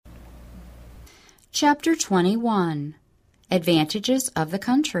Chapter 21. Advantages of the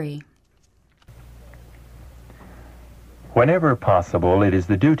Country. Whenever possible, it is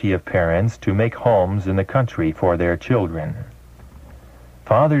the duty of parents to make homes in the country for their children.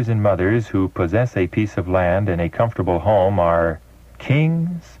 Fathers and mothers who possess a piece of land and a comfortable home are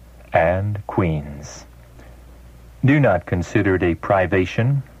kings and queens. Do not consider it a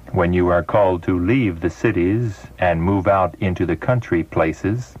privation when you are called to leave the cities and move out into the country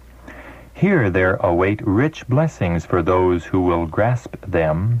places. Here there await rich blessings for those who will grasp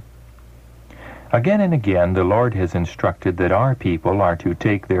them. Again and again the Lord has instructed that our people are to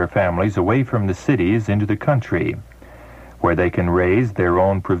take their families away from the cities into the country, where they can raise their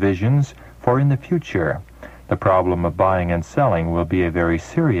own provisions, for in the future the problem of buying and selling will be a very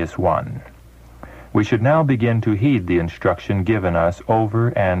serious one. We should now begin to heed the instruction given us over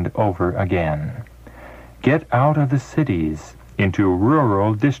and over again. Get out of the cities into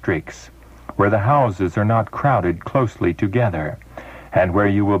rural districts, where the houses are not crowded closely together, and where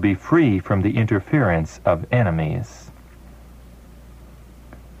you will be free from the interference of enemies.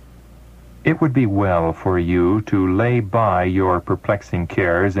 It would be well for you to lay by your perplexing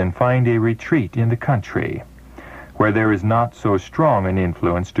cares and find a retreat in the country, where there is not so strong an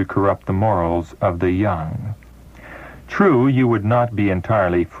influence to corrupt the morals of the young. True, you would not be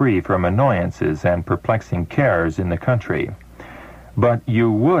entirely free from annoyances and perplexing cares in the country, but you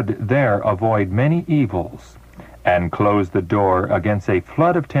would there avoid many evils, and close the door against a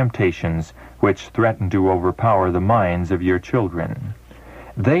flood of temptations which threaten to overpower the minds of your children.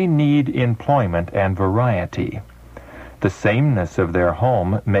 They need employment and variety. The sameness of their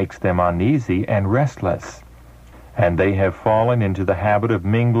home makes them uneasy and restless, and they have fallen into the habit of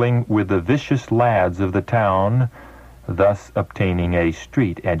mingling with the vicious lads of the town, thus obtaining a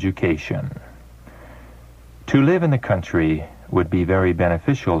street education. To live in the country would be very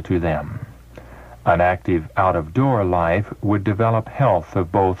beneficial to them. An active out-of-door life would develop health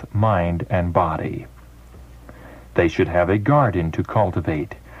of both mind and body. They should have a garden to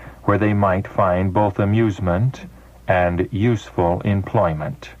cultivate, where they might find both amusement and useful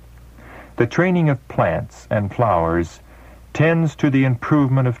employment. The training of plants and flowers tends to the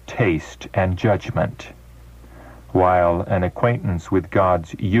improvement of taste and judgment, while an acquaintance with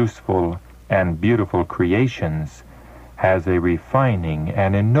God's useful and beautiful creations has a refining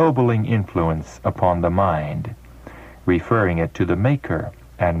and ennobling influence upon the mind, referring it to the Maker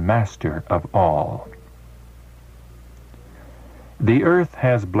and Master of all. The earth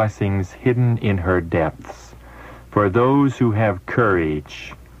has blessings hidden in her depths for those who have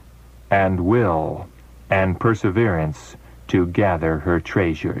courage and will and perseverance to gather her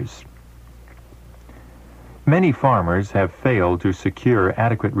treasures. Many farmers have failed to secure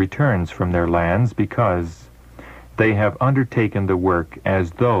adequate returns from their lands because they have undertaken the work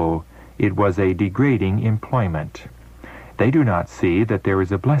as though it was a degrading employment. They do not see that there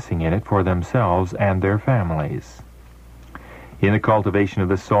is a blessing in it for themselves and their families. In the cultivation of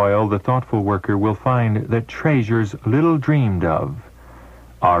the soil, the thoughtful worker will find that treasures little dreamed of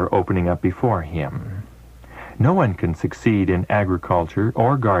are opening up before him. No one can succeed in agriculture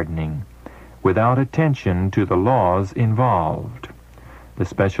or gardening without attention to the laws involved. The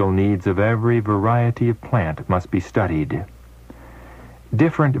special needs of every variety of plant must be studied.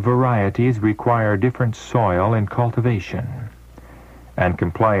 Different varieties require different soil and cultivation, and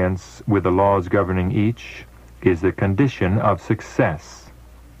compliance with the laws governing each is the condition of success.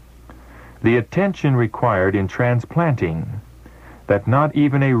 The attention required in transplanting, that not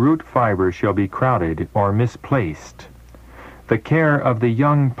even a root fiber shall be crowded or misplaced. The care of the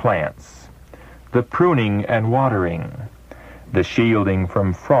young plants, the pruning and watering, the shielding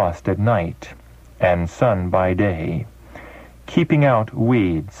from frost at night and sun by day, keeping out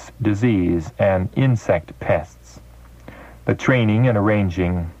weeds, disease, and insect pests. The training and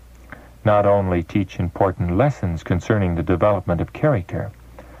arranging not only teach important lessons concerning the development of character,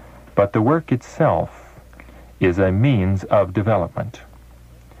 but the work itself is a means of development.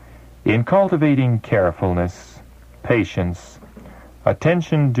 In cultivating carefulness, patience,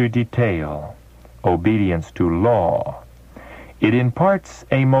 attention to detail, obedience to law, it imparts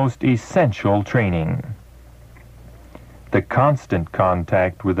a most essential training. The constant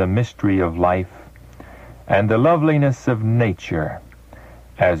contact with the mystery of life and the loveliness of nature,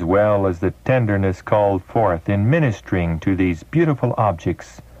 as well as the tenderness called forth in ministering to these beautiful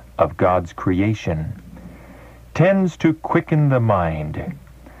objects of God's creation, tends to quicken the mind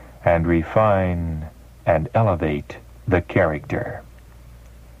and refine and elevate the character.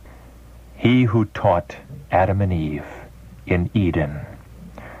 He who taught Adam and Eve in Eden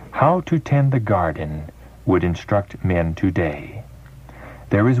how to tend the garden would instruct men today.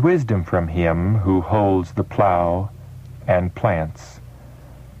 There is wisdom from him who holds the plow and plants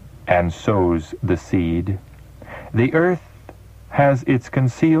and sows the seed. The earth has its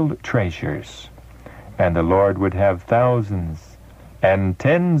concealed treasures, and the Lord would have thousands and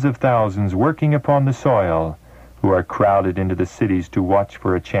tens of thousands working upon the soil who are crowded into the cities to watch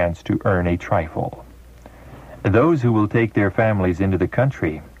for a chance to earn a trifle. Those who will take their families into the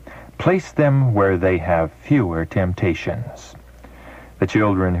country, place them where they have fewer temptations. The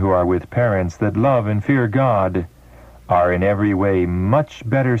children who are with parents that love and fear God are in every way much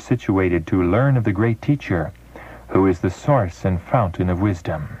better situated to learn of the great teacher, who is the source and fountain of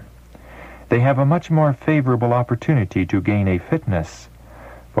wisdom. They have a much more favorable opportunity to gain a fitness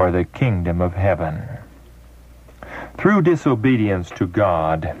for the kingdom of heaven. Through disobedience to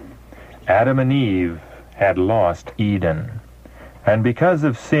God, Adam and Eve had lost Eden, and because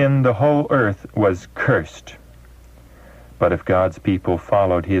of sin the whole earth was cursed. But if God's people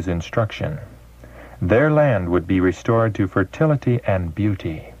followed his instruction, their land would be restored to fertility and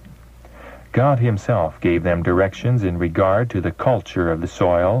beauty. God himself gave them directions in regard to the culture of the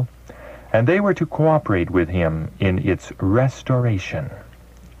soil, and they were to cooperate with him in its restoration.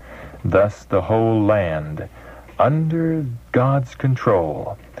 Thus the whole land, under God's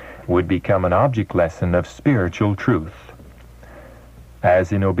control, would become an object lesson of spiritual truth.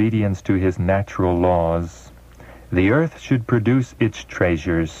 As in obedience to his natural laws, the earth should produce its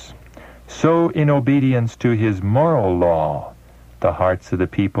treasures, so in obedience to his moral law, the hearts of the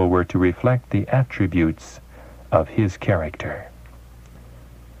people were to reflect the attributes of his character.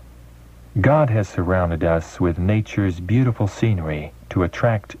 God has surrounded us with nature's beautiful scenery to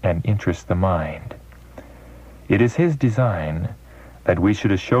attract and interest the mind. It is his design that we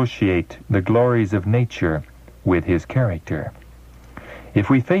should associate the glories of nature with his character. If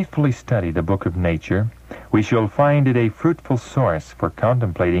we faithfully study the book of nature, we shall find it a fruitful source for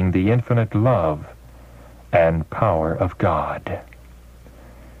contemplating the infinite love and power of God.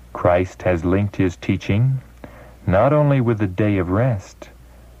 Christ has linked his teaching not only with the day of rest,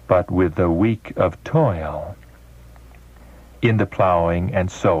 but with the week of toil. In the plowing and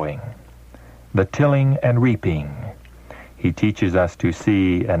sowing, the tilling and reaping, he teaches us to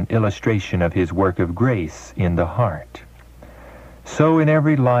see an illustration of his work of grace in the heart. So in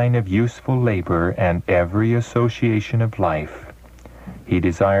every line of useful labor and every association of life, he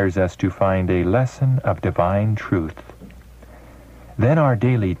desires us to find a lesson of divine truth. Then our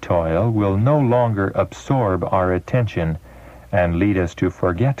daily toil will no longer absorb our attention and lead us to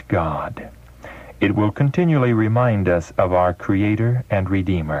forget God. It will continually remind us of our Creator and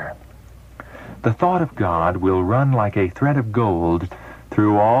Redeemer. The thought of God will run like a thread of gold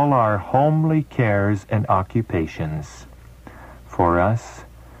through all our homely cares and occupations. For us,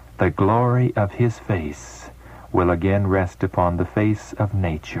 the glory of his face will again rest upon the face of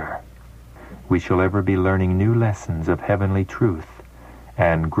nature. We shall ever be learning new lessons of heavenly truth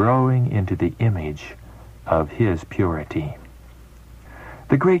and growing into the image of his purity.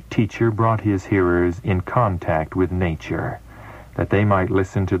 The great teacher brought his hearers in contact with nature, that they might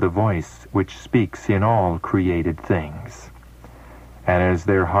listen to the voice which speaks in all created things. And as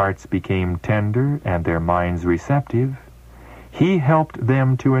their hearts became tender and their minds receptive, he helped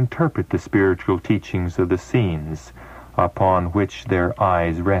them to interpret the spiritual teachings of the scenes upon which their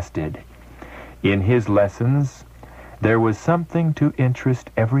eyes rested. In his lessons, there was something to interest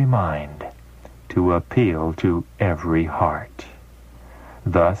every mind, to appeal to every heart.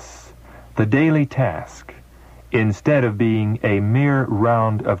 Thus, the daily task, instead of being a mere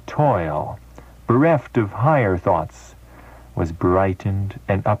round of toil, bereft of higher thoughts, was brightened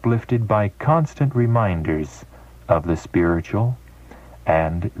and uplifted by constant reminders of the spiritual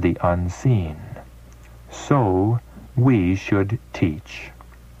and the unseen. So we should teach.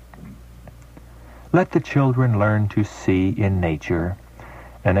 Let the children learn to see in nature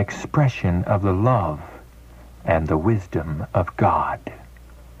an expression of the love and the wisdom of God.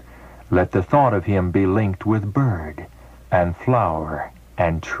 Let the thought of him be linked with bird and flower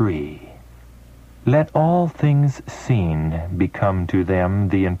and tree. Let all things seen become to them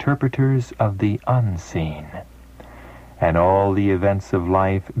the interpreters of the unseen, and all the events of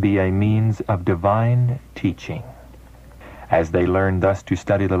life be a means of divine teaching. As they learn thus to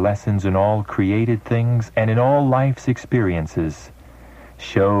study the lessons in all created things and in all life's experiences,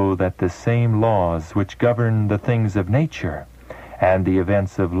 show that the same laws which govern the things of nature and the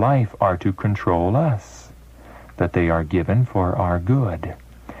events of life are to control us, that they are given for our good,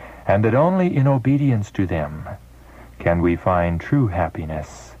 and that only in obedience to them can we find true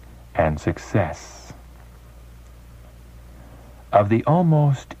happiness and success. Of the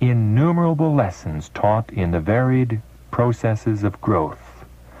almost innumerable lessons taught in the varied processes of growth,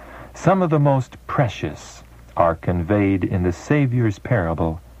 Some of the most precious are conveyed in the Savior's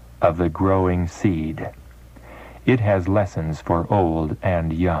parable of the growing seed. It has lessons for old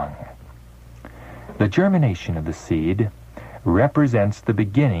and young. The germination of the seed represents the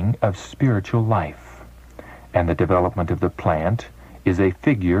beginning of spiritual life, and the development of the plant is a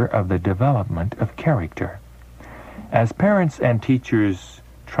figure of the development of character. As parents and teachers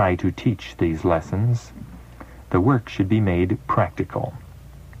try to teach these lessons, the work should be made practical.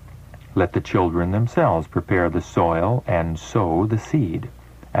 Let the children themselves prepare the soil and sow the seed.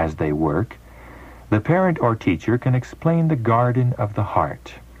 As they work, the parent or teacher can explain the garden of the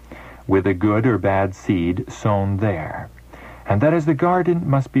heart, with a good or bad seed sown there, and that as the garden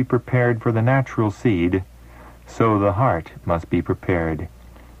must be prepared for the natural seed, so the heart must be prepared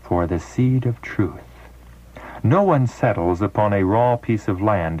for the seed of truth. No one settles upon a raw piece of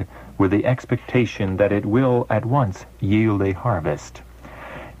land with the expectation that it will at once yield a harvest.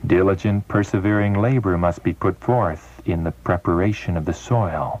 Diligent, persevering labor must be put forth in the preparation of the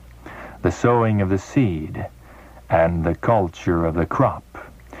soil, the sowing of the seed, and the culture of the crop.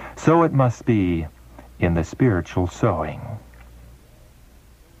 So it must be in the spiritual sowing.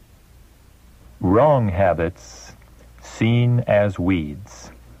 Wrong habits seen as weeds.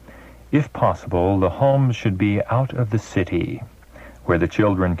 If possible, the home should be out of the city, where the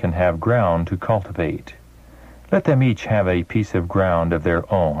children can have ground to cultivate. Let them each have a piece of ground of their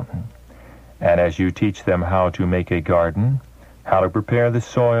own. And as you teach them how to make a garden, how to prepare the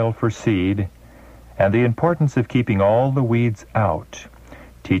soil for seed, and the importance of keeping all the weeds out,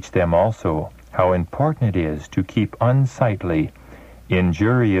 teach them also how important it is to keep unsightly,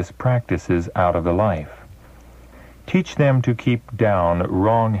 injurious practices out of the life. Teach them to keep down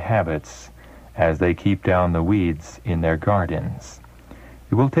wrong habits as they keep down the weeds in their gardens.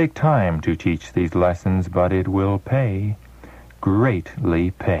 It will take time to teach these lessons, but it will pay,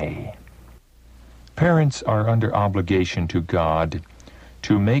 greatly pay. Parents are under obligation to God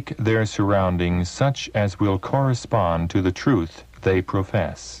to make their surroundings such as will correspond to the truth they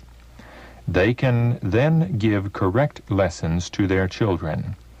profess. They can then give correct lessons to their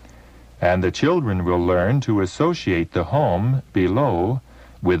children, and the children will learn to associate the home below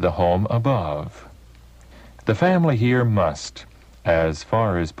with the home above. The family here must, as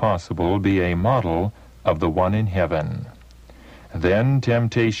far as possible, be a model of the one in heaven. Then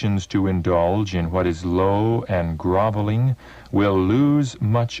temptations to indulge in what is low and groveling will lose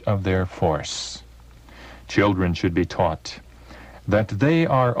much of their force. Children should be taught that they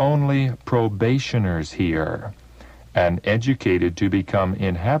are only probationers here, and educated to become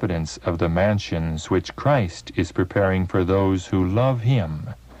inhabitants of the mansions which Christ is preparing for those who love Him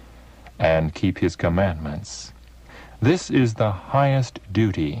and keep His commandments. This is the highest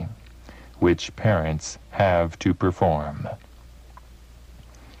duty which parents have to perform.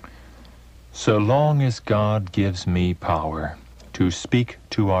 So long as God gives me power to speak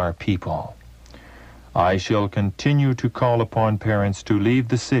to our people, I shall continue to call upon parents to leave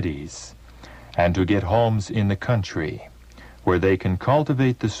the cities and to get homes in the country where they can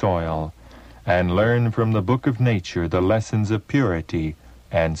cultivate the soil and learn from the book of nature the lessons of purity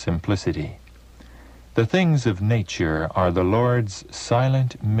and simplicity. The things of nature are the Lord's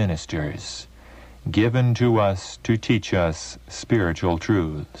silent ministers, given to us to teach us spiritual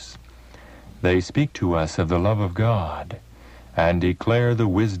truths. They speak to us of the love of God and declare the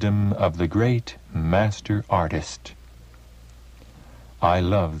wisdom of the great Master Artist. I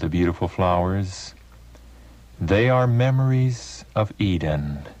love the beautiful flowers. They are memories of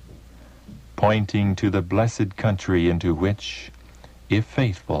Eden, pointing to the blessed country into which, if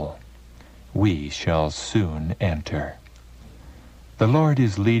faithful, we shall soon enter. The Lord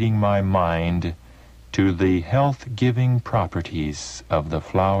is leading my mind to the health-giving properties of the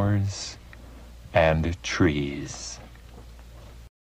flowers and trees.